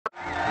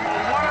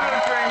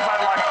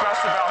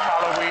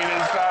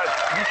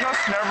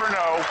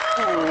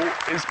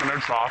is going to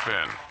drop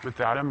in. With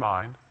that in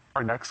mind,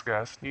 our next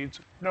guest needs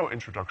no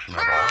introduction at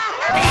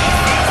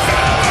all.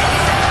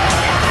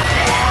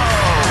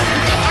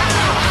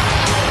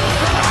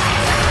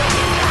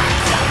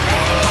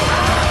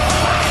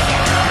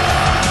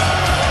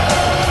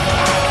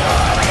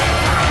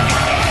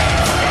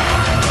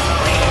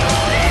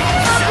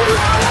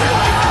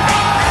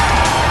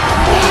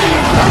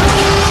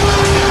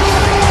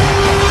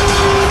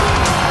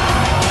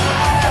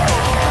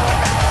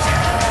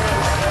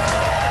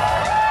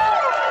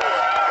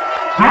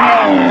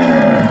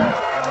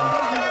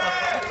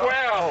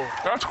 Well,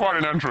 That's quite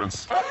an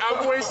entrance.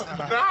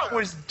 that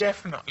was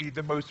definitely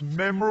the most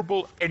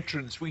memorable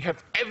entrance we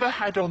have ever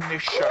had on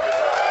this show.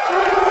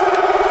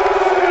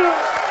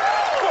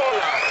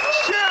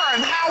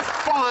 Sharon, how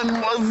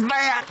fun was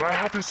that? But I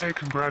have to say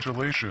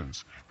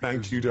congratulations.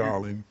 Thank you,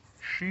 darling.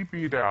 She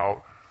beat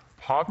out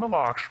Padma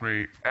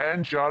Lakshmi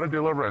and Giada De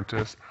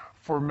Laurentiis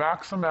for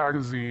Maxim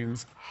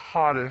Magazine's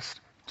hottest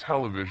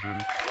television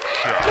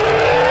show.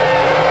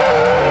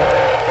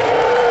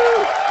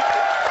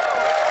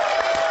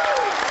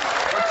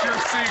 What's your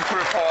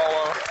secret,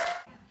 Paula?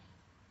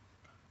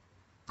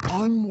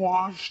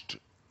 Unwashed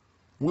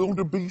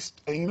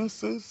wildebeest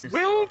anuses?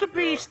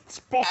 Wildebeest's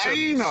bottoms.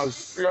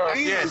 Anus. Yeah.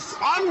 Anus. Yes.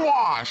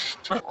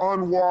 Unwashed.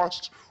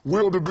 Unwashed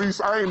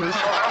wildebeest anus.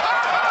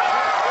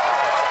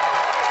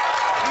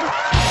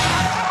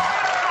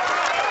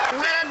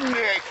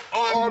 Redneck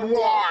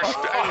unwashed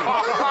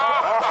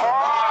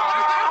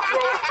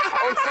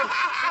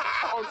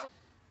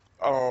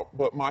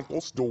but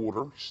Michael's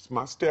daughter, she's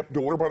my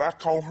stepdaughter, but I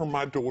call her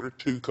my daughter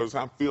too because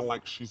I feel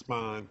like she's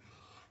mine,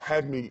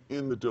 had me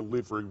in the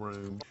delivery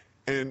room.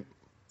 And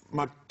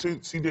my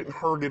tootsie didn't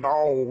hurt at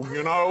all,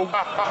 you know? It was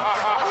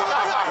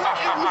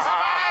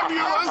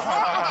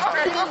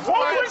fabulous.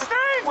 What was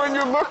that? When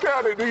you look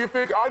at it, do you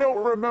think, I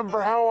don't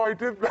remember how I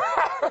did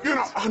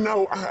that? You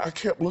know, I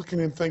kept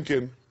looking and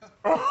thinking,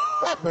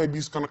 that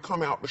baby's gonna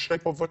come out the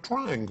shape of a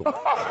triangle.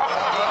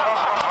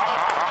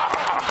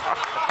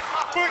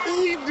 But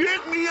he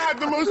didn't. He had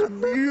the most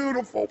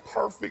beautiful,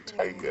 perfect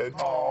head.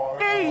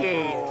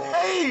 Hey!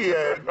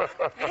 Head.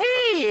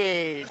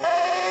 Hey!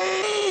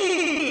 Head.